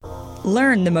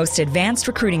Learn the most advanced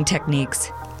recruiting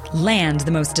techniques. Land the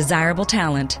most desirable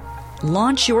talent.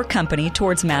 Launch your company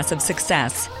towards massive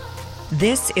success.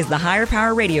 This is the Higher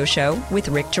Power Radio Show with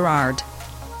Rick Girard.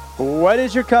 What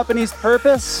is your company's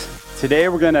purpose? Today,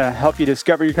 we're going to help you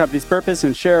discover your company's purpose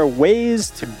and share ways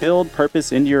to build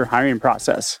purpose into your hiring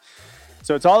process.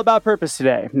 So it's all about purpose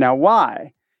today. Now,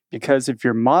 why? Because if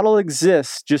your model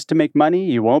exists just to make money,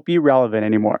 you won't be relevant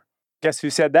anymore. Guess who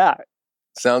said that?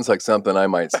 Sounds like something I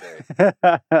might say.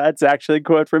 That's actually a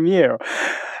quote from you.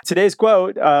 Today's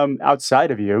quote,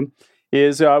 outside of you,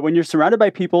 is when you're surrounded by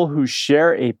people who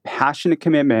share a passionate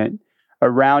commitment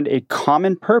around a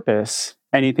common purpose,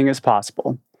 anything is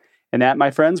possible. And that,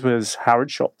 my friends, was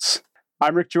Howard Schultz.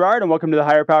 I'm Rick Girard, and welcome to the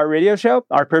Higher Power Radio Show.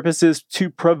 Our purpose is to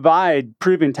provide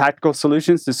proven tactical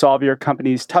solutions to solve your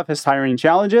company's toughest hiring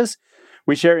challenges.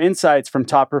 We share insights from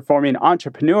top-performing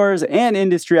entrepreneurs and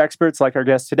industry experts like our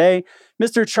guest today,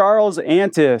 Mr. Charles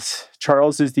Antis.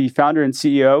 Charles is the founder and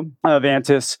CEO of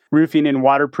Antis Roofing and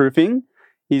Waterproofing.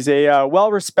 He's a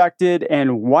well-respected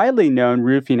and widely known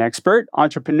roofing expert,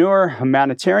 entrepreneur,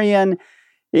 humanitarian,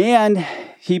 and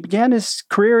he began his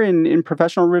career in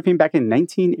professional roofing back in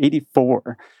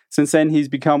 1984. Since then, he's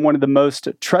become one of the most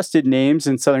trusted names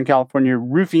in Southern California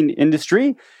roofing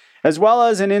industry, as well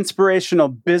as an inspirational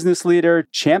business leader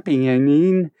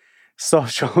championing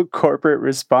social corporate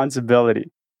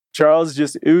responsibility. Charles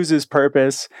just oozes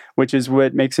purpose, which is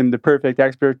what makes him the perfect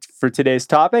expert for today's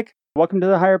topic. Welcome to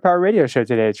the Higher Power Radio Show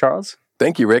today, Charles.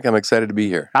 Thank you, Rick. I'm excited to be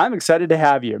here. I'm excited to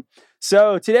have you.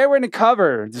 So today we're going to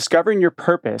cover discovering your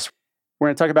purpose. We're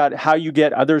going to talk about how you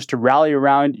get others to rally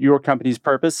around your company's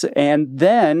purpose. And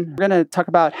then we're going to talk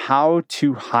about how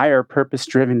to hire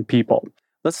purpose-driven people.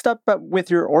 Let's start with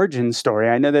your origin story.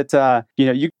 I know that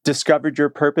you discovered your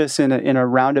purpose in a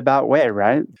roundabout way,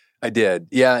 right? I did.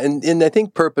 Yeah. And I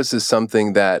think purpose is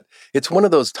something that it's one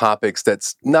of those topics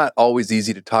that's not always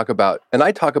easy to talk about. And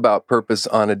I talk about purpose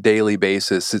on a daily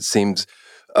basis, it seems,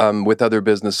 with other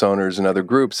business owners and other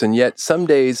groups. And yet some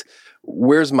days,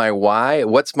 where's my why?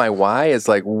 What's my why? It's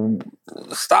like,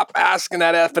 stop asking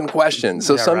that effing question.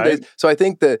 So days, so I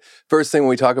think the first thing when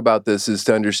we talk about this is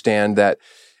to understand that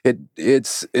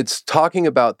it's talking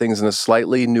about things in a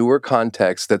slightly newer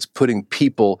context that's putting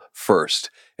people first.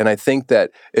 And I think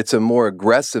that it's a more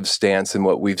aggressive stance than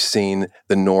what we've seen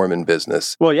the norm in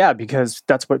business. Well, yeah, because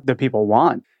that's what the people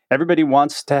want. Everybody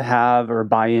wants to have or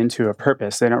buy into a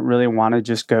purpose. They don't really want to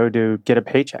just go to get a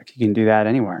paycheck. You can do that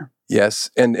anywhere. Yes,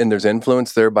 and there's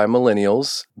influence there by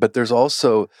millennials, but there's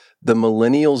also the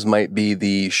millennials might be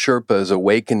the Sherpas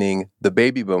awakening the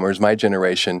baby boomers, my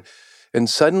generation. And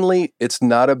suddenly, it's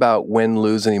not about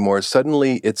win-lose anymore.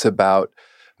 Suddenly, it's about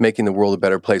making the world a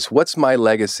better place. What's my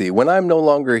legacy? When I'm no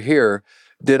longer here,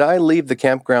 did I leave the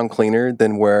campground cleaner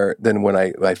than when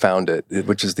I found it?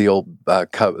 Which is the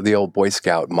old Boy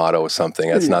Scout motto or something.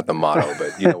 That's not the motto,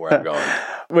 but you know where I'm going.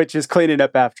 Which is cleaning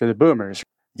up after the boomers.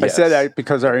 Yes. I said that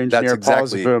because our engineer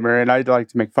Paul's a boomer, and I'd like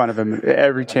to make fun of him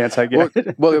every chance I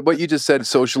get. Well, what you just said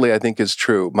socially, I think, is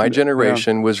true. My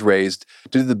generation was raised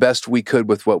to do the best we could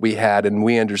with what we had, and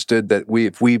we understood that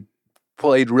if we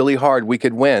played really hard, we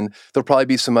could win. There'll probably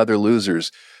be some other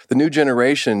losers. The new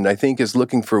generation, I think, is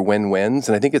looking for win-wins,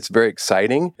 and I think it's very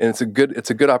exciting, and it's a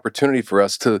good opportunity for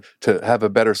us to have a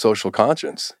better social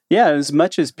conscience. Yeah, as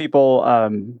much as people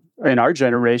in our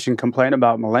generation complain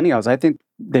about millennials, I think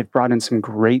they've brought in some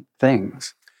great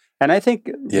things. And I think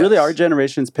really our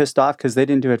generation's pissed off because they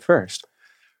didn't do it first.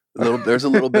 There's a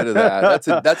little bit of that.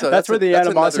 That's where the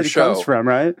animosity comes from,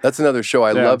 right? That's another show.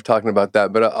 I love talking about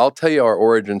that. But I'll tell you our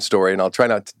origin story, and I'll try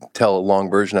not to tell a long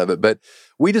version of it. But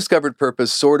we discovered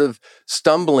purpose sort of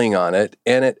stumbling on it,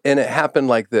 and it happened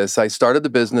like this. I started the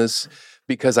business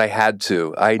because I had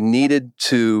to. I needed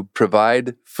to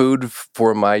provide food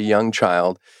for my young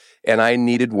child, and I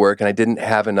needed work, and I didn't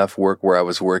have enough work where I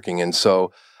was working. And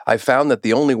so I found that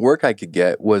the only work I could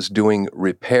get was doing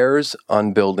repairs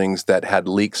on buildings that had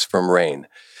leaks from rain.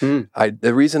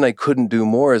 The reason I couldn't do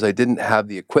more is I didn't have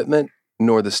the equipment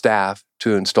nor the staff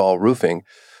to install roofing,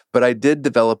 but I did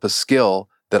develop a skill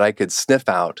that I could sniff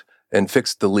out and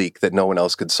fix the leak that no one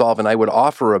else could solve. And I would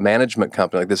offer a management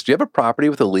company like this, do you have a property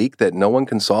with a leak that no one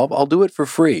can solve? I'll do it for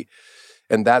free.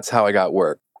 And that's how I got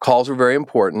work. Calls were very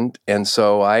important. And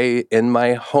so in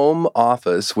my home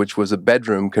office, which was a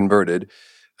bedroom converted,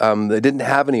 they didn't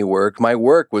have any work. My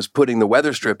work was putting the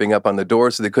weather stripping up on the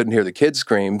door so they couldn't hear the kids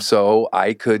scream, so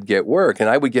I could get work. And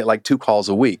I would get like 2 calls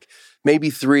a week. maybe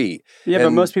 3. Yeah,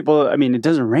 but most people, I mean, it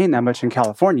doesn't rain that much in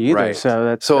California either. Right. So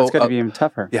that's going to be even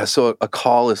tougher. Yeah. So a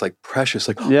call is like precious,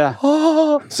 like, yeah.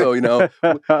 oh, so,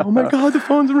 oh my God, the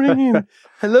phone's ringing.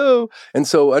 Hello. And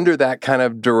so under that kind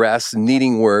of duress,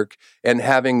 needing work and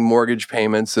having mortgage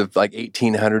payments of like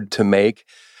 $1,800 to make,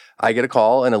 I get a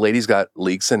call and a lady's got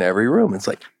leaks in every room. It's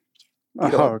like,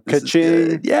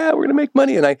 ka-ching. Yeah, we're going to make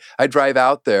money. And I drive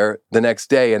out there the next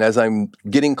day. And as I'm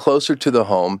getting closer to the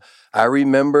home, I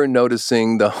remember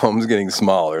noticing the home's getting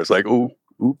smaller. It's like,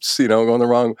 oops, going the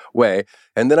wrong way.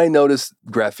 And then I noticed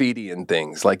graffiti and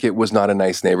things, like it was not a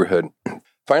nice neighborhood.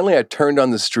 Finally, I turned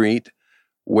on the street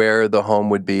where the home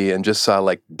would be and just saw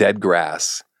like dead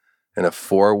grass in a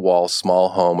 4-wall small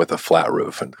home with a flat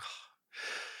roof. And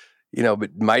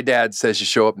but my dad says you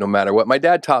show up no matter what. My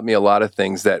dad taught me a lot of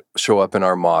things that show up in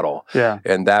our model. Yeah.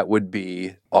 And that would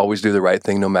be always do the right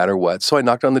thing no matter what. So I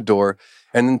knocked on the door,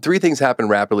 and then 3 things happened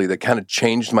rapidly that kind of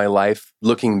changed my life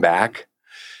looking back.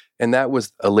 And that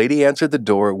was a lady answered the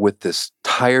door with this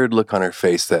tired look on her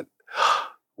face that,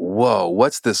 whoa,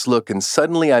 what's this look? And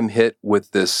suddenly I'm hit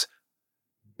with this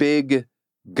big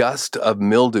gust of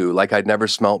mildew like I'd never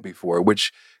smelt before,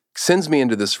 which sends me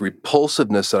into this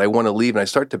repulsiveness that I want to leave, and I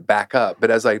start to back up.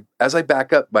 But as I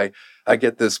back up, I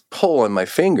get this pull on my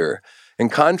finger,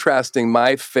 and contrasting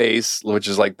my face, which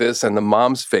is like this, and the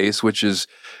mom's face, which is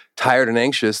tired and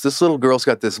anxious, this little girl's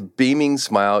got this beaming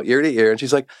smile, ear to ear, and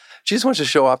she's like, she just wants to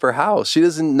show off her house. She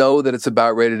doesn't know that it's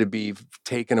about ready to be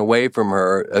taken away from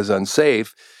her as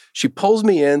unsafe. She pulls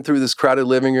me in through this crowded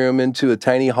living room into a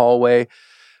tiny hallway,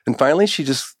 and finally she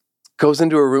just goes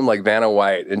into her room like Vanna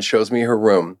White and shows me her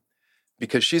room,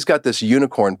 because she's got this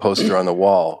unicorn poster on the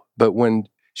wall. But when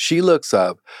she looks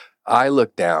up, I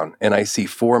look down and I see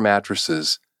 4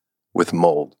 mattresses with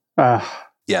mold. Yeah,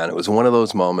 and it was one of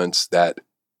those moments that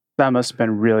must have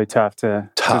been really tough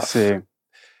to see.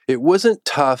 It wasn't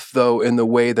tough, though, in the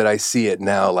way that I see it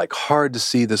now, like hard to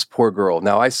see this poor girl.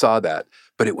 Now, I saw that,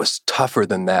 but it was tougher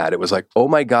than that. It was like, oh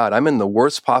my God, I'm in the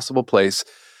worst possible place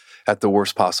at the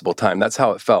worst possible time. That's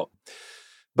how it felt.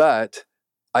 But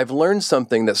I've learned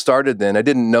something that started then. I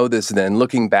didn't know this then.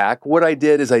 Looking back, what I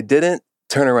did is I didn't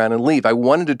turn around and leave. I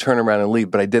wanted to turn around and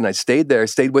leave, but I didn't. I stayed there. I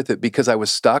stayed with it because I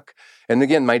was stuck. And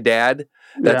again, my dad,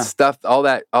 that stuff, all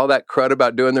that crud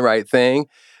about doing the right thing,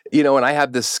 and I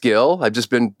have this skill. I've just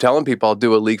been telling people I'll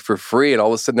do a leak for free, and all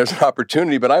of a sudden there's an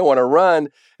opportunity, but I want to run.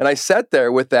 And I sat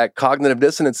there with that cognitive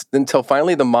dissonance until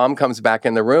finally the mom comes back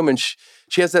in the room, and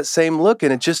she has that same look.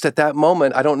 And it just at that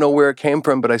moment, I don't know where it came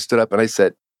from, but I stood up and I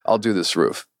said, I'll do this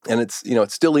roof. And it's,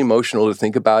 it's still emotional to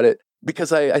think about it,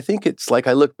 because I think it's like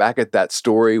I look back at that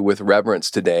story with reverence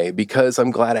today, because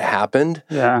I'm glad it happened.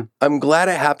 Yeah. I'm glad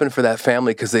it happened for that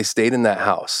family because they stayed in that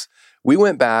house. We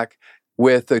went back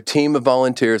with a team of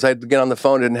volunteers. I had to get on the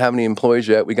phone, didn't have any employees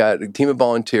yet. We got a team of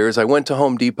volunteers. I went to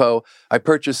Home Depot. I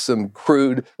purchased some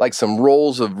crude, like some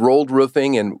rolls of rolled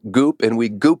roofing and goop, and we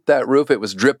gooped that roof. It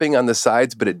was dripping on the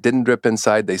sides, but it didn't drip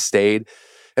inside. They stayed.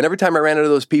 And every time I ran into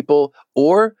those people,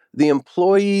 or the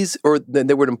employees, or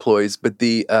they weren't employees, but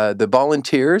the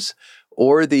volunteers,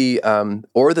 or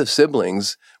the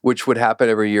siblings, which would happen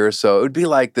every year or so, it would be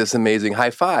like this amazing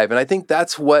high five. And I think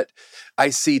that's what I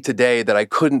see today that I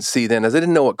couldn't see then, as I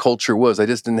didn't know what culture was. I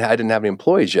didn't have any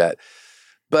employees yet.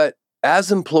 But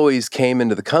as employees came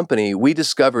into the company, we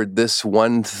discovered this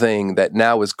one thing that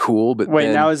now is cool. But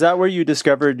wait, now is that where you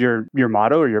discovered your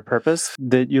motto or your purpose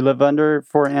that you live under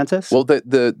for Antis? Well,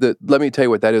 let me tell you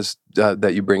what that is.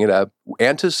 That you bring it up.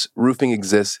 Antis Roofing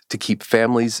exists to keep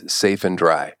families safe and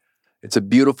dry. It's a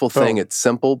beautiful thing. It's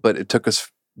simple, but it took us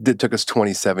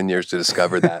 27 years to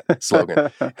discover that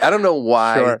slogan. I don't know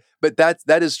why, but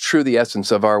that is true the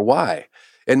essence of our why.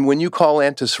 And when you call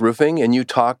Antis Roofing and you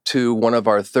talk to one of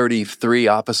our 33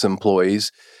 office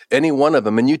employees, any one of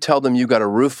them, and you tell them you got a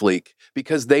roof leak,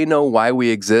 because they know why we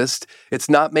exist, it's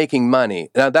not making money.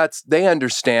 Now they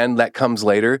understand that comes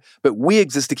later, but we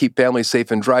exist to keep families safe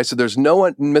and dry. So there's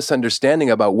no misunderstanding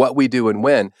about what we do and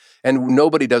when, and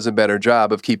nobody does a better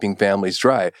job of keeping families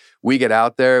dry. We get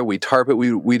out there, we tarp it,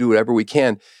 we do whatever we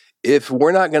can. If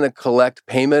we're not going to collect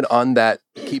payment on that,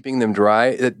 keeping them dry,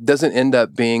 it doesn't end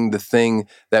up being the thing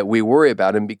that we worry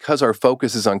about. And because our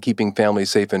focus is on keeping families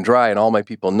safe and dry, and all my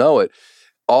people know it,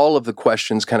 all of the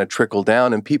questions kind of trickle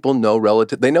down, and people know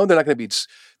they know they're not going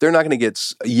to get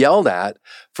yelled at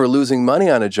for losing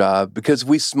money on a job, because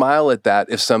we smile at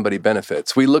that if somebody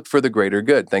benefits. We look for the greater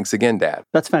good. Thanks again, Dad.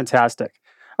 That's fantastic.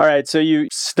 All right, so you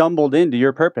stumbled into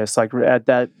your purpose like at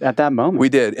that moment. We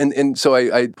did, and so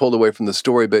I pulled away from the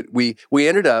story, but we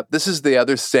ended up. This is the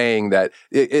other saying that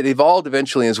it evolved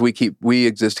eventually as we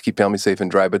exist to keep families safe and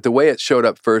dry. But the way it showed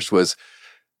up first was,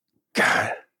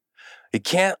 God, You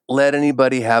can't let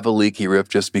anybody have a leaky roof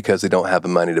just because they don't have the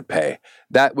money to pay.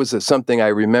 That was something I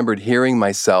remembered hearing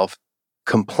myself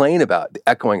complain about,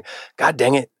 echoing, God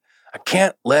dang it, I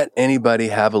can't let anybody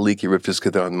have a leaky roof just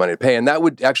because they don't have the money to pay. And that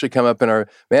would actually come up in our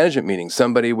management meetings.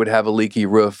 Somebody would have a leaky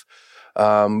roof. We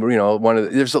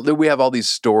have all these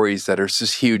stories that are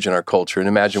just huge in our culture, and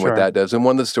imagine what that does. And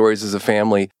one of the stories is a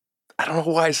family. I don't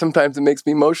know why sometimes it makes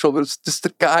me emotional, but it's just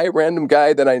a random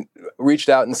guy that I reached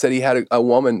out and said he had a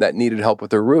woman that needed help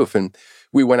with her roof. And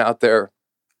we went out there,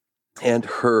 and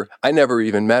I never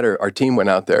even met her. Our team went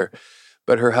out there,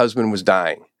 but her husband was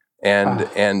dying, and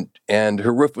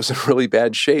her roof was in really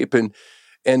bad shape.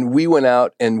 And we went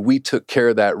out and we took care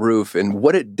of that roof. And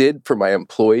what it did for my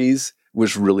employees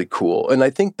was really cool. And I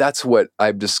think that's what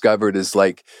I've discovered is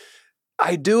like,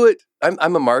 I do it.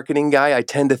 I'm a marketing guy. I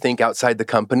tend to think outside the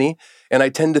company, and I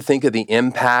tend to think of the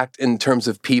impact in terms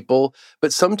of people.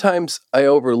 But sometimes I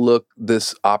overlook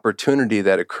this opportunity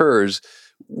that occurs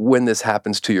when this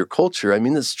happens to your culture. I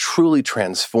mean, this truly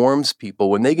transforms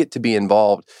people when they get to be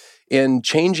involved in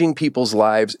changing people's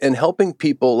lives and helping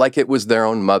people like it was their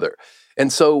own mother.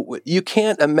 And so you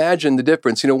can't imagine the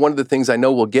difference. One of the things I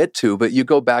know we'll get to, but you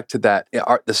go back to that,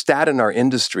 the stat in our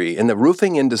industry, in the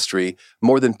roofing industry,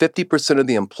 more than 50% of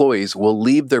the employees will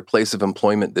leave their place of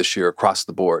employment this year across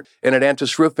the board. And at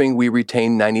Antis Roofing, we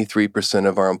retain 93%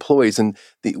 of our employees. And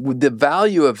the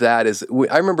value of that is,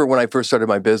 I remember when I first started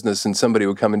my business and somebody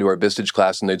would come into our Vistage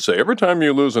class and they'd say, every time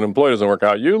you lose an employee doesn't work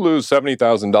out, you lose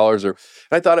 $70,000. And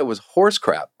I thought it was horse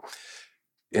crap.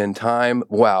 In time,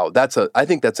 wow, I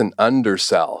think that's an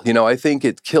undersell. I think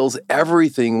it kills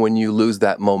everything when you lose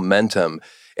that momentum.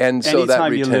 And so that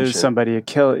retention. Anytime you lose somebody,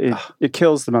 it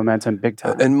kills the momentum big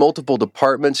time. In multiple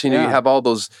departments, you have all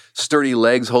those sturdy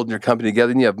legs holding your company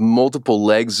together, and you have multiple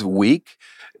legs weak,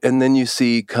 and then you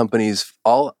see companies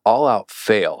all out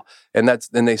fail. And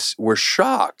they were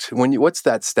shocked. What's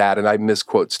that stat? And I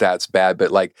misquote stats bad,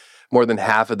 but like, more than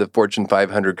half of the Fortune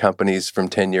 500 companies from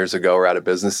 10 years ago are out of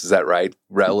business. Is that right?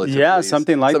 Relatively. Yeah,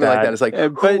 something like that. It's like,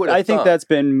 but I think that's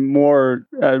been more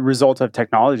a result of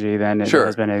technology than it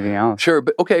has been anything else. Sure,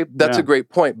 but okay, that's a great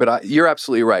point. But you're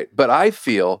absolutely right. But I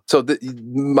feel,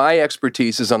 my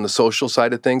expertise is on the social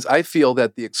side of things. I feel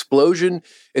that the explosion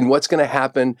in what's going to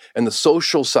happen in the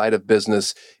social side of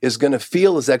business is going to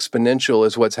feel as exponential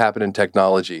as what's happened in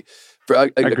technology.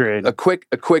 Agreed. A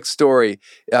quick story.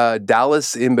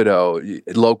 Dallas Imbido,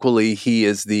 locally, he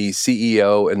is the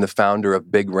CEO and the founder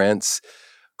of Big Rents,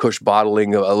 Cush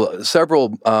Bottling,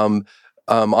 several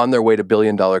on their way to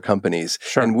billion-dollar companies.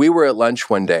 Sure. And we were at lunch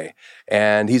one day,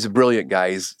 and he's a brilliant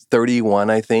guy. He's 31,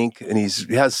 I think, and he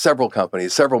has several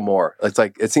companies, several more.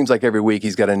 It seems like every week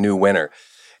he's got a new winner,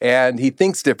 and he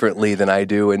thinks differently than I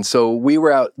do. And so we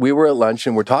were at lunch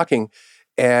and we're talking.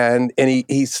 And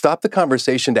he stopped the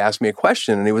conversation to ask me a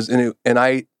question,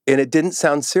 and it didn't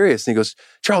sound serious. And he goes,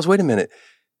 Charles, wait a minute.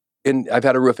 And I've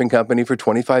had a roofing company for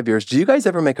 25 years. Do you guys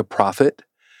ever make a profit?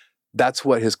 That's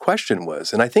what his question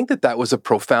was. And I think that was a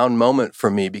profound moment for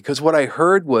me, because what I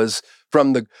heard was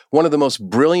from one of the most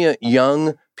brilliant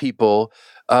young people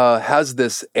has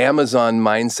this Amazon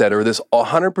mindset, or this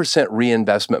 100%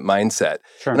 reinvestment mindset.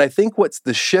 Sure. And I think what's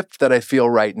the shift that I feel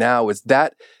right now is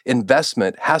that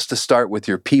investment has to start with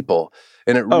your people.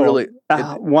 And it really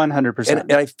 100%.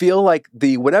 And I feel like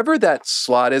whatever that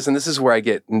slot is, and this is where I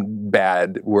get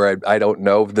bad, where I don't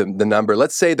know the number.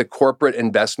 Let's say the corporate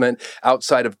investment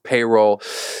outside of payroll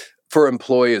for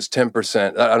employee is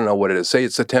 10%. I don't know what it is. Say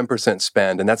it's a 10%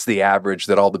 spend, and that's the average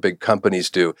that all the big companies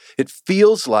do. It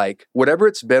feels like whatever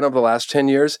it's been over the last 10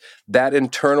 years, that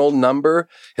internal number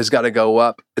has got to go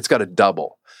up. It's got to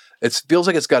double. It feels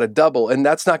like it's got to double, and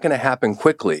that's not going to happen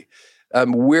quickly.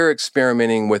 We're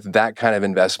experimenting with that kind of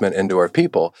investment into our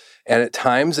people. And at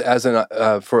times,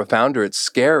 for a founder, it's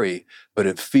scary, but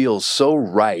it feels so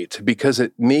right, because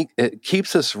it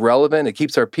keeps us relevant. It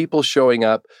keeps our people showing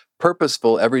up,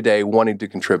 purposeful every day, wanting to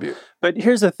contribute. But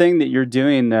here's the thing that you're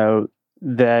doing, though,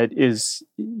 that is,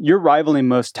 you're rivaling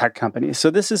most tech companies.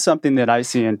 So this is something that I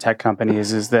see in tech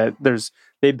companies, is that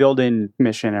they build in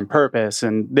mission and purpose,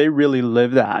 and they really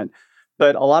live that.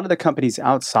 But a lot of the companies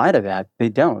outside of that, they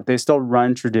don't. They still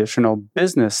run traditional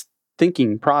business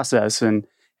thinking process and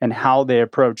how they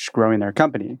approach growing their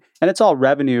company. And it's all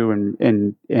revenue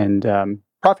and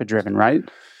profit driven, right?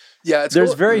 Yeah,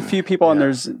 there's very few people, and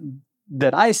there's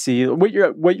that I see. What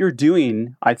you're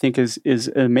doing, I think,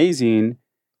 is amazing.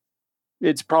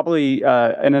 It's probably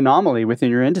an anomaly within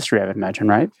your industry, I would imagine,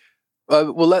 right?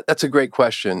 Well, that's a great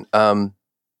question.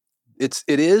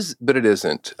 It is, but it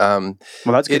isn't. Well,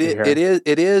 that's good to hear. It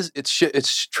is. It's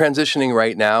transitioning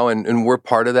right now, and we're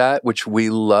part of that, which we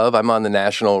love. I'm on the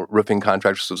National Roofing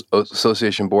Contractors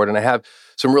Association board, and I have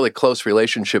some really close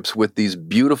relationships with these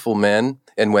beautiful men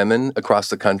and women across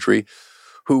the country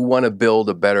who want to build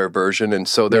a better version. And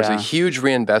so there's a huge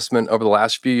reinvestment over the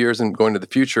last few years and going to the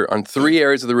future on 3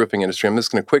 areas of the roofing industry. I'm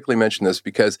just going to quickly mention this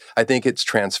because I think it's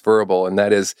transferable, and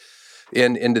that is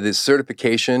into the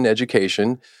certification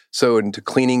education, so into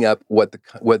cleaning up what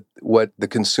the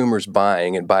consumer's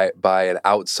buying and by an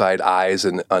outside eyes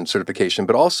and on certification,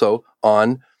 but also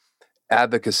on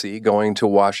advocacy, going to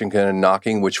Washington and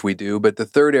knocking, which we do. But the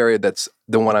third area, that's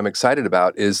the one I'm excited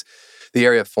about, is the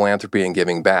area of philanthropy and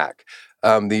giving back.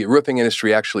 The roofing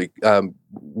industry actually,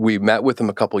 we met with them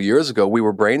a couple years ago. We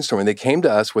were brainstorming. They came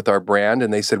to us with our brand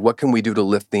and they said, what can we do to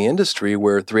lift the industry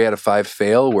where 3 out of 5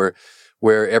 fail, where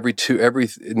in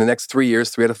the next 3 years,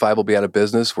 3 out of 5 will be out of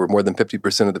business, where more than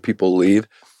 50% of the people leave.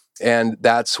 And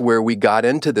that's where we got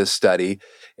into this study.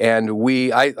 And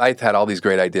I've had all these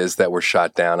great ideas that were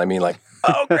shot down. I mean, like,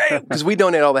 oh, great, because we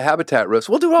donate all the habitat roofs.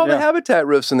 We'll do all the habitat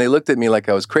roofs. And they looked at me like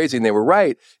I was crazy, and they were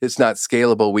right. It's not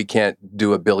scalable. We can't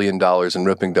do $1 billion in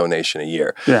roofing donation a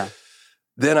year. Yeah.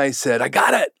 Then I said, I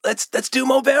got it. Let's do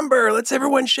Movember. Let's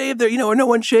everyone shave there. No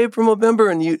one shaved for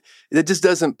Movember. And it just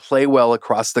doesn't play well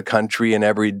across the country in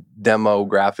every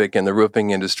demographic in the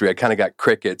roofing industry. I kind of got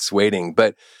crickets waiting.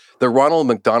 But the Ronald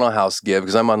McDonald House give,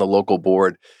 because I'm on the local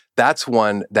board, that's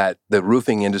one that the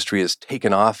roofing industry has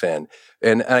taken off in.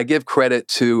 And I give credit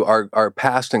to our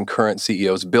past and current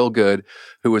CEOs. Bill Good,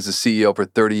 who was the CEO for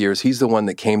 30 years, he's the one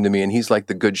that came to me, and he's like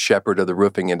the good shepherd of the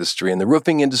roofing industry. And the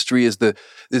roofing industry is the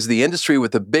industry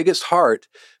with the biggest heart,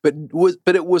 but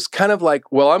it was kind of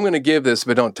like, well, I'm going to give this,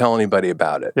 but don't tell anybody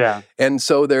about it. Yeah. And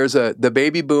so there's the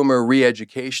baby boomer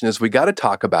re-education is we got to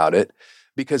talk about it,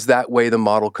 because that way the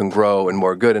model can grow and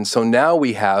more good. And so now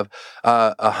we have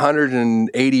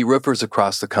 180 roofers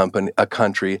across the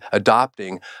country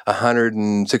adopting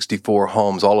 164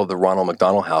 homes, all of the Ronald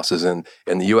McDonald houses in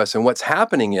the U.S. And what's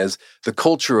happening is the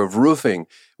culture of roofing,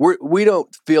 we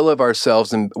don't feel of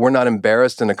ourselves, and we're not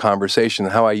embarrassed in a conversation.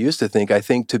 How I used to think, I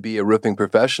think to be a roofing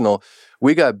professional,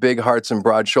 we got big hearts and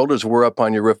broad shoulders. We're up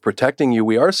on your roof protecting you.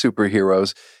 We are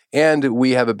superheroes. And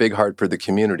we have a big heart for the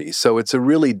community. So it's a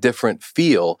really different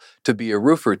feel to be a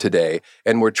roofer today.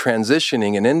 And we're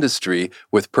transitioning an industry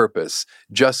with purpose,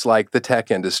 just like the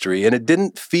tech industry. And it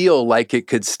didn't feel like it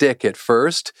could stick at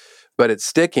first, but it's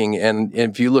sticking. And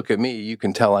if you look at me, you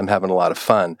can tell I'm having a lot of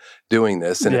fun doing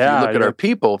this. And if you look at our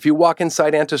people, if you walk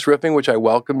inside Antis Roofing, which I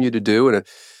welcome you to do, and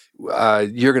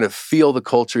you're going to feel the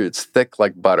culture. It's thick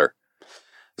like butter.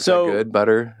 Is that good,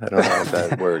 butter? I don't know if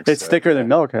that works. It's thicker than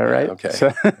milk, right? Yeah, okay.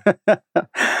 So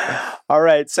all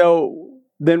right. So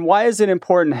then why is it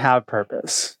important to have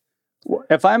purpose?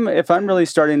 If I'm really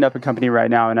starting up a company right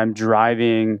now and I'm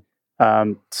driving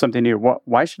something new,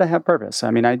 why should I have purpose? I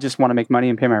mean, I just want to make money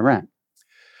and pay my rent.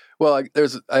 Well,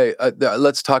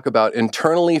 let's talk about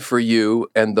internally for you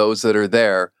and those that are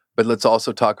there, but let's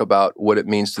also talk about what it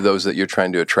means to those that you're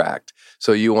trying to attract.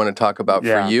 So you want to talk about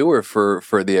for you or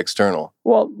for the external?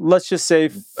 Well, let's just say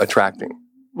attracting.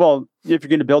 Well, if you're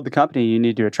going to build the company, you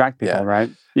need to attract people, right?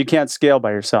 You can't scale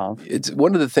by yourself. It's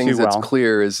one of the things that's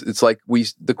clear is it's like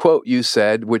the quote you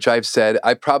said, which I've said,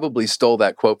 I probably stole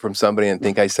that quote from somebody and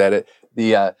think I said it.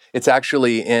 It's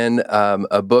actually in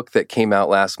a book that came out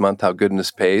last month, How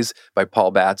Goodness Pays, by Paul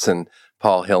Batts and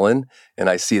Paul Hillen,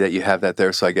 and I see that you have that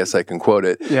there, so I guess I can quote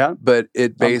it. Yeah. But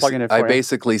I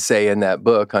basically say in that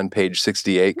book on page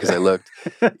 68, because I looked,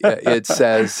 it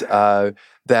says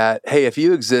that, hey, if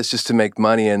you exist just to make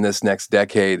money in this next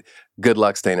decade, good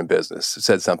luck staying in business. It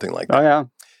said something like that. Oh, yeah.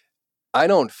 I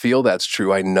don't feel that's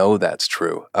true. I know that's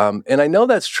true. And I know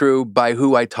that's true by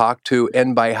who I talk to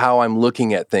and by how I'm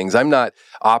looking at things. I'm not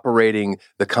operating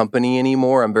the company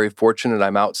anymore. I'm very fortunate.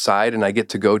 I'm outside and I get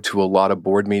to go to a lot of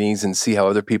board meetings and see how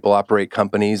other people operate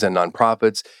companies and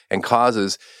nonprofits and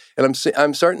causes. And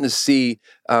I'm starting to see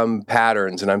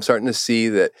patterns, and I'm starting to see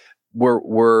that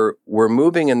we're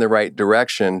moving in the right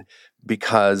direction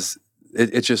because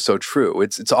it's just so true.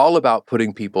 It's all about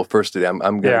putting people first today.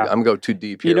 I'm gonna go too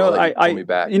deep here. Pull me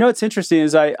back. You know what's interesting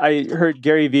is I heard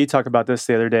Gary Vee talk about this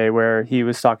the other day, where he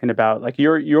was talking about like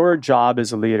your job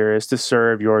as a leader is to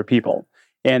serve your people,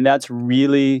 and that's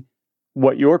really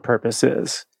what your purpose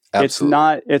is.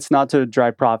 Absolutely. It's not to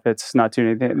drive profits, not to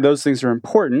anything. Those things are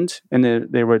important, and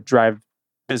they would drive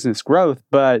business growth,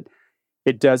 but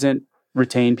it doesn't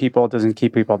retain people. It doesn't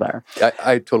keep people there.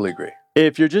 I totally agree.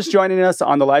 If you're just joining us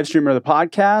on the live stream or the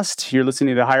podcast, you're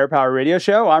listening to the Higher Power Radio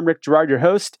Show. I'm Rick Girard, your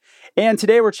host. And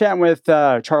today we're chatting with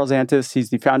Charles Antis. He's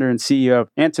the founder and CEO of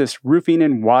Antis Roofing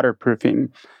and Waterproofing.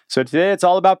 So today it's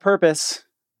all about purpose.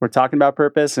 We're talking about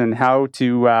purpose and how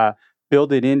to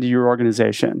build it into your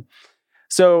organization.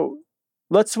 So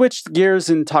let's switch gears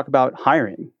and talk about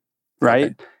hiring,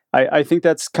 right? Okay. I think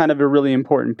that's kind of a really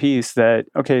important piece that,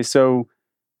 okay, so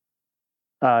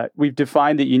we've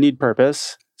defined that you need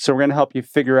purpose. So we're going to help you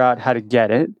figure out how to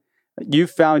get it. You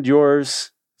found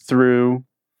yours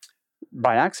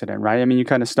by accident, right? I mean, you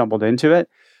kind of stumbled into it.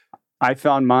 I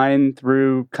found mine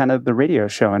through kind of the radio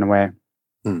show in a way.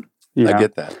 I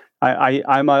get that.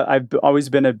 I've always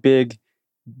been a big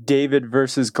David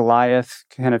versus Goliath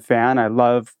kind of fan. I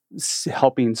love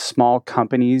helping small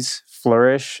companies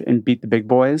flourish and beat the big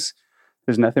boys.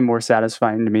 There's nothing more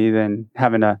satisfying to me than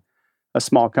having a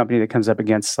small company that comes up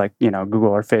against Google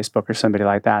or Facebook or somebody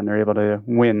like that, and they're able to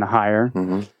win the hire.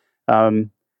 Mm-hmm.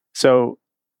 So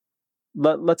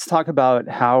let's talk about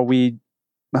how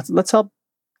let's help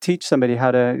teach somebody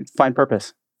how to find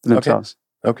purpose for themselves.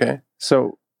 Okay.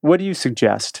 So what do you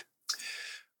suggest?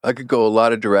 I could go a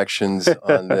lot of directions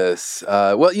on this.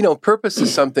 Purpose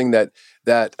is something that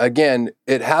again,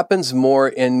 it happens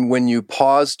more when you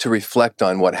pause to reflect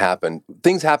on what happened.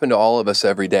 Things happen to all of us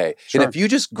every day. Sure. And if you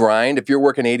just grind, if you're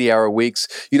working 80-hour weeks,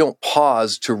 you don't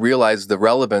pause to realize the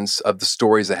relevance of the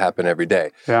stories that happen every day.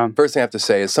 Yeah. First thing I have to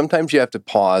say is sometimes you have to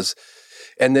pause.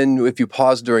 And then if you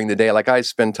pause during the day, like I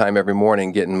spend time every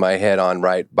morning getting my head on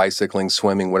right, bicycling,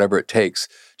 swimming, whatever it takes,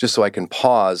 just so I can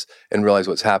pause and realize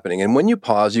what's happening. And when you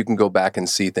pause, you can go back and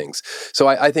see things. So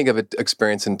I think of an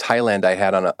experience in Thailand I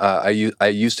had I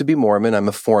used to be Mormon. I'm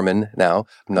a foreman now.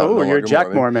 You're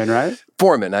Jack Mormon, right?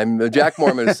 Foreman. Jack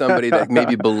Mormon is somebody that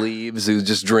maybe believes who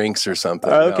just drinks or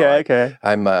something. Okay.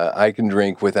 I can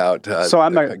drink without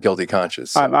I'm a guilty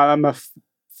conscience. So. I'm a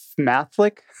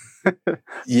Catholic.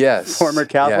 Yes. Former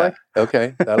Catholic. Yeah.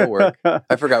 Okay, that'll work.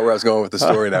 I forgot where I was going with the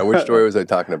story now. Which story was I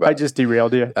talking about? I just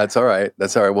derailed you. That's all right.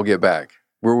 We'll get back.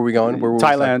 Where were we going?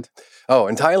 Thailand.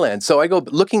 In Thailand. So I go,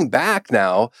 looking back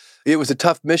now, it was a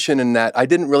tough mission in that I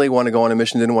didn't really want to go on a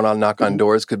mission, didn't want to knock on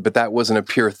doors, but that wasn't a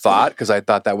pure thought because I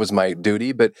thought that was my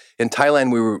duty. But in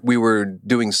Thailand, we were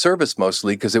doing service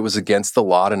mostly because it was against the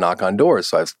law to knock on doors.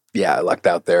 So I lucked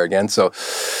out there again. So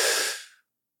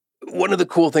one of the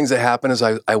cool things that happened is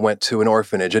I went to an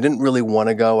orphanage. I didn't really want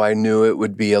to go. I knew it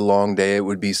would be a long day. It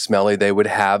would be smelly. They would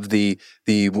have the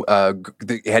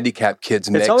handicapped kids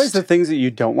mixed. It's always the things that you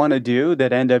don't want to do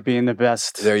that end up being the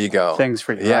best. There you go. Things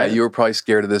for you. Yeah, right? You were probably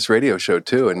scared of this radio show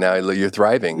too, and now you're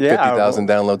thriving. Yeah, 50,000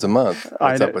 downloads a month.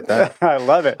 What's up with that? I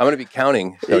love it. I'm going to be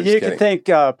counting. No, you can thank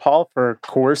Paul for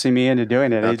coercing me into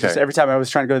doing it. Okay. Every time I was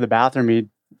trying to go to the bathroom, he'd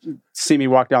see me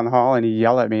walk down the hall and he'd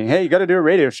yell at me, "Hey, you got to do a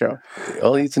radio show."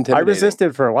 Well, he's intimidating. I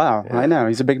resisted for a while. Yeah. I know.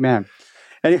 He's a big man.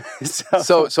 Anyway,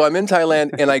 so I'm in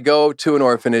Thailand and I go to an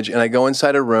orphanage and I go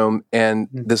inside a room and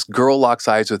this girl locks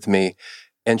eyes with me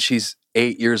and she's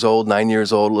 8 years old, 9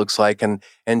 years old, looks like, and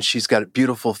she's got a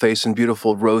beautiful face and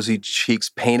beautiful rosy cheeks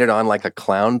painted on like a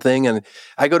clown thing. And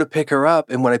I go to pick her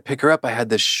up. And when I pick her up, I had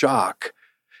this shock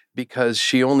because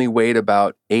she only weighed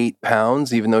about 8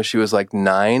 pounds, even though she was like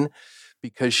 9.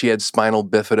 Because she had spinal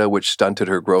bifida, which stunted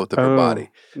her growth of her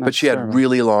body. But she had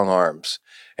really long arms.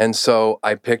 And so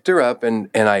I picked her up and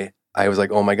I was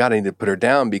like, oh my God, I need to put her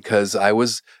down because I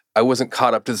wasn't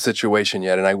caught up to the situation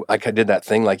yet. And I did that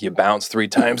thing like you bounce 3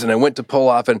 times and I went to pull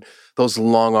off and those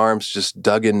long arms just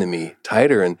dug into me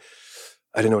tighter and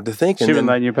I didn't know what to think. She wouldn't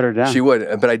let you put her down. She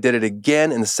would, but I did it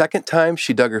again. And the second time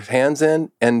she dug her hands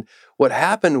in. And what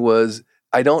happened was,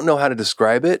 I don't know how to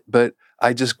describe it, but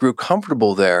I just grew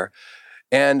comfortable there.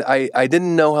 And I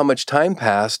didn't know how much time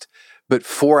passed, but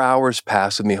 4 hours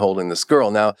passed with me holding this girl.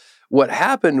 Now, what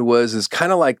happened is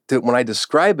kind of like when I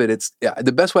describe it,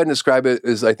 the best way to describe it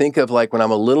is I think of like when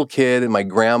I'm a little kid and my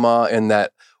grandma in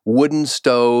that wooden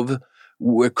stove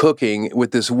cooking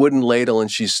with this wooden ladle and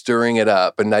she's stirring it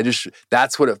up. And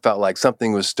that's what it felt like.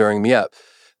 Something was stirring me up.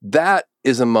 That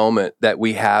is a moment that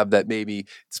we have that maybe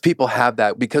people have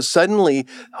that because suddenly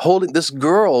holding this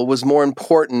girl was more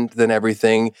important than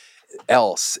everything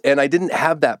else. And I didn't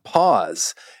have that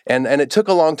pause. And it took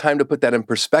a long time to put that in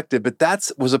perspective, but that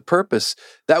was a purpose.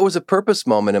 That was a purpose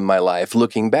moment in my life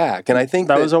looking back. And I think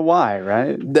that was a why,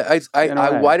 right?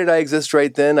 Why did I exist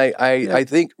right then? I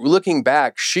think looking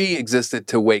back, she existed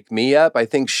to wake me up. I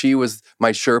think she was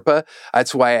my Sherpa.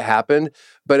 That's why it happened.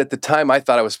 But at the time, I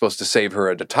thought I was supposed to save her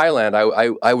into Thailand.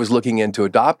 I was looking into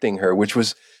adopting her, which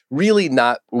was really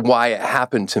not why it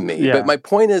happened to me. Yeah. But my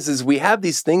point is we have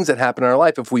these things that happen in our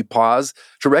life if we pause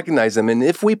to recognize them. And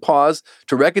if we pause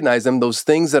to recognize recognize them, those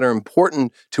things that are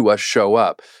important to us show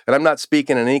up. And I'm not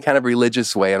speaking in any kind of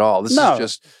religious way at all. This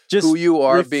is just who you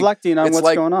are. Reflecting on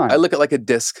what's going on. I look at like a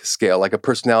DISC scale, like a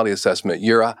personality assessment.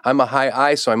 I'm a high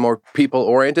I, so I'm more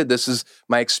people-oriented. This is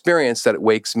my experience that it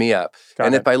wakes me up.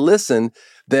 If I listen,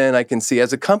 then I can see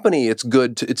as a company,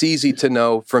 it's easy to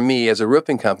know for me as a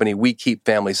roofing company, we keep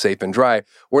families safe and dry.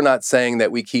 We're not saying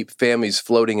that we keep families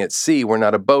floating at sea. We're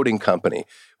not a boating company.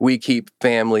 We keep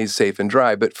families safe and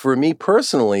dry. But for me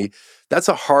personally, it's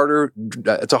a harder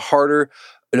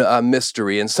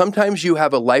mystery. And sometimes you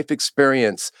have a life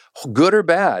experience, good or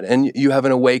bad, and you have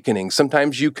an awakening.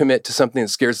 Sometimes you commit to something that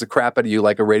scares the crap out of you,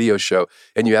 like a radio show,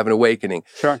 and you have an awakening.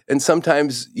 Sure. And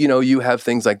sometimes, you have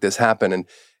things like this happen.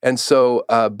 And so,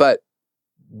 but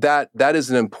that is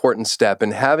an important step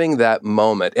in having that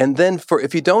moment. And then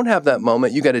if you don't have that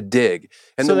moment, you got to dig.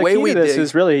 And so the way key we to this dig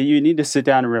is really you need to sit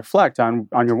down and reflect on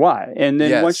your why. And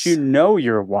then once you know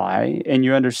your why and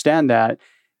you understand that,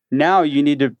 now you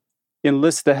need to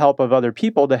enlist the help of other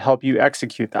people to help you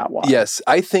execute that why. Yes.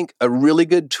 I think a really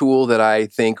good tool that I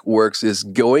think works is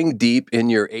going deep in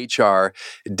your HR,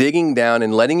 digging down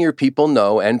and letting your people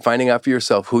know and finding out for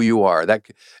yourself who you are. That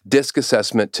DISC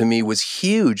assessment to me was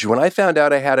huge. When I found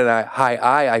out I had a high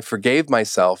I, I forgave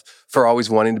myself for always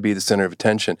wanting to be the center of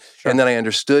attention. Sure. And then I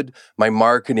understood my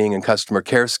marketing and customer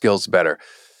care skills better.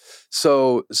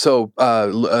 So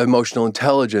emotional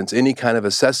intelligence, any kind of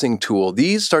assessing tool,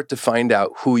 these start to find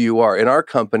out who you are. In our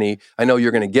company, I know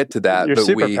you're going to get to that,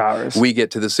 but we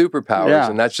get to the superpowers,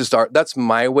 and that's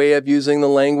my way of using the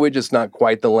language. It's not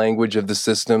quite the language of the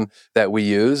system that we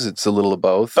use. It's a little of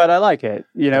both. But I like it,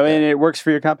 and it works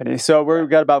for your company. So we've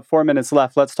got about 4 minutes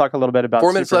left. Let's talk a little bit about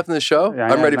 4 minutes left in the show?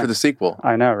 Yeah, I'm ready for the sequel.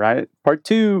 I know, right? Part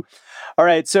 2. All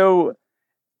right, so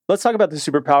let's talk about the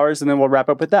superpowers and then we'll wrap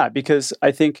up with that, because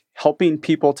I think helping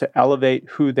people to elevate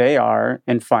who they are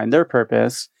and find their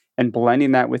purpose and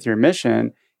blending that with your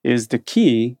mission is the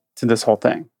key to this whole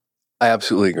thing. I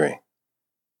absolutely agree.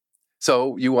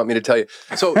 So you want me to tell you?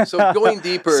 So going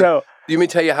deeper, you want me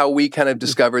to tell you how we kind of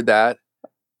discovered that?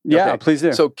 Yeah, okay. Please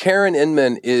do. So Karen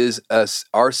Inman is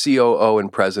our COO and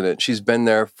president. She's been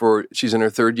there she's in her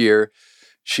 3rd year.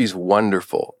 She's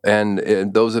wonderful. And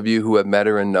those of you who have met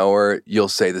her and know her, you'll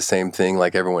say the same thing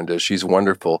like everyone does. She's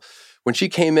wonderful. When she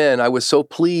came in, I was so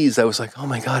pleased. I was like, oh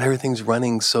my God, everything's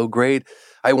running so great.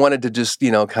 I wanted to just,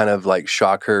 kind of like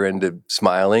shock her into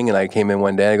smiling. And I came in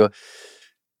one day and I go,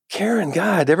 Karen,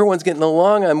 God, everyone's getting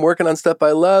along. I'm working on stuff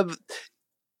I love.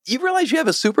 You realize you have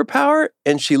a superpower?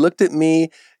 And she looked at me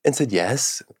and said,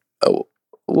 yes. Oh,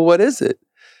 well, what is it?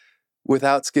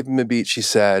 Without skipping a beat, she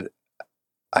said,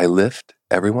 I lift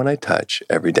everyone I touch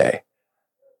every day.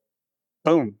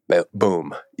 Boom.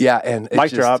 Boom. Yeah. And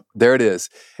mic drop. There it is.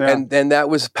 Yeah. And that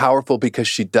was powerful because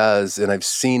she does, and I've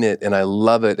seen it and I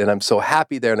love it. And I'm so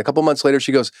happy there. And a couple months later,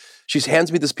 she hands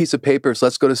me this piece of paper. So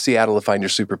let's go to Seattle to find your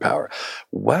superpower.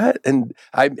 What? And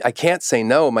I can't say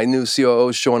no. My new COO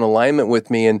is showing alignment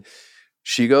with me. And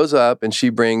she goes up and she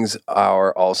brings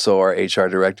our HR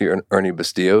director, Ernie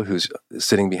Bastillo, who's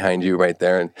sitting behind you right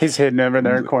there. And he's hidden over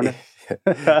there in the corner.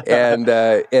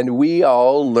 and we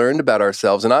all learned about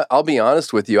ourselves. And I'll be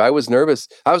honest with you, I was nervous.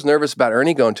 I was nervous about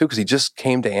Ernie going too, because he just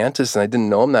came to Antis and I didn't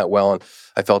know him that well. And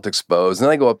I felt exposed. And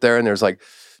then I go up there and there's like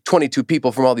 22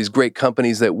 people from all these great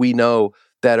companies that we know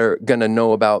that are going to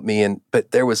know about me.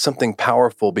 But there was something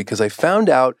powerful because I found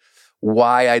out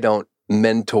why I don't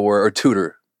mentor or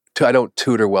tutor. I don't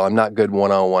tutor well. I'm not good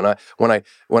one-on-one.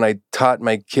 When I taught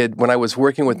my kid, when I was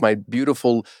working with my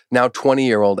beautiful, now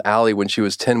 20-year-old Allie when she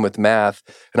was 10 with math,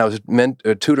 and I was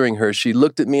tutoring her, she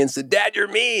looked at me and said, Dad, you're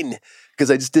mean, because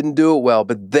I just didn't do it well.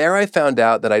 But there I found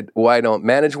out that I don't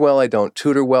manage well, I don't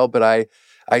tutor well, but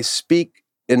I speak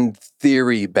in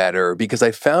theory better because I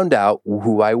found out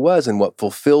who I was and what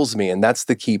fulfills me. And that's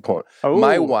the key point. Oh,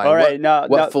 my why, all right,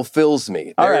 what fulfills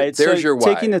me. All right, there's so your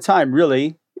why. Taking the time,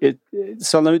 really.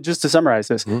 So let me just to summarize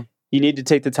this, you need to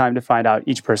take the time to find out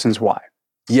each person's why.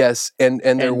 Yes, and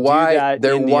their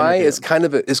why is kind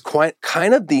of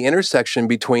the intersection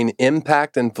between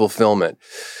impact and fulfillment.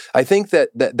 I think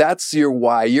that's your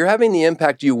why. You're having the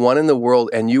impact you want in the world,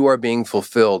 and you are being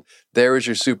fulfilled. There is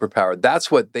your superpower.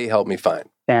 That's what they helped me find.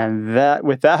 And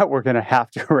with that, we're going to have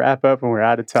to wrap up, and we're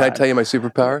out of time. Can I tell you my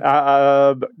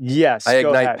superpower? Yes. I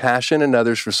ignite passion in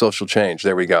others for social change.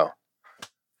 There we go.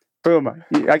 Boom.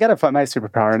 I got to find my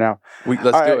superpower now.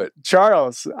 Let's do it.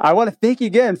 Charles, I want to thank you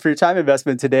again for your time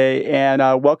investment today and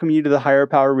welcome you to the Higher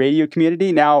Power Radio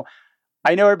community. Now,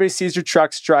 I know everybody sees your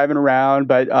trucks driving around,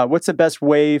 but what's the best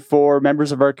way for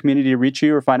members of our community to reach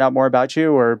you or find out more about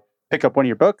you or pick up one of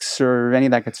your books or any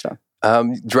of that good stuff?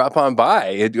 drop on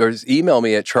by or email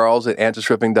me at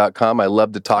charles@antisripping.com. I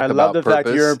love to talk about purpose. I love the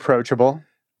fact you're approachable.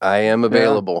 I am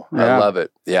available. Yeah. I love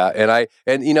it. Yeah.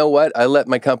 And you know what? I let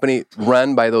my company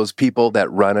run by those people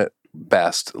that run it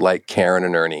best, like Karen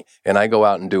and Ernie. And I go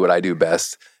out and do what I do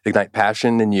best, ignite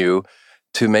passion in you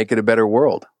to make it a better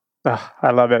world. Oh,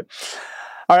 I love it.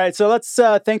 All right, so let's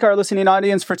thank our listening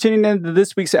audience for tuning in to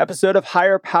this week's episode of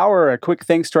Higher Power. A quick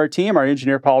thanks to our team, our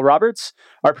engineer, Paul Roberts,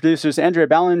 our producers, Andrea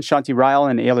Ballin, Shanti Ryle,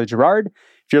 and Ayla Gerard.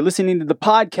 If you're listening to the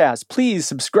podcast, please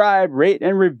subscribe, rate,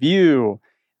 and review.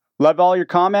 Love all your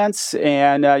comments,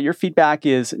 and your feedback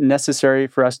is necessary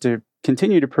for us to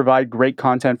continue to provide great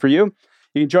content for you.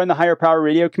 You can join the Higher Power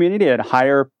Radio community at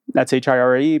Higher, that's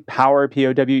H-I-R-E, Power,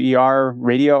 P-O-W-E-R,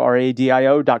 radio,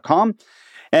 R-A-D-I-O.com.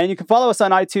 And you can follow us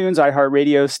on iTunes,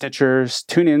 iHeartRadio, Stitcher,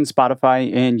 TuneIn,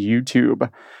 Spotify, and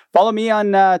YouTube. Follow me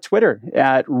on Twitter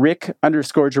at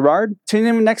Rick_Gerard. Tune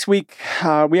in next week.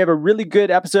 We have a really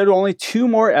good episode. Only 2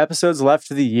 more episodes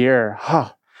left of the year.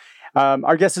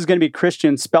 Our guest is going to be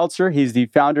Christian Speltzer. He's the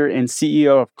founder and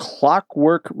CEO of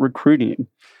Clockwork Recruiting.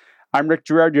 I'm Rick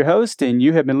Gerard, your host, and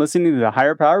you have been listening to the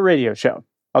Higher Power Radio Show.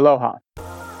 Aloha.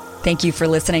 Thank you for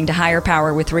listening to Higher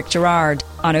Power with Rick Gerard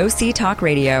on OC Talk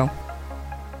Radio.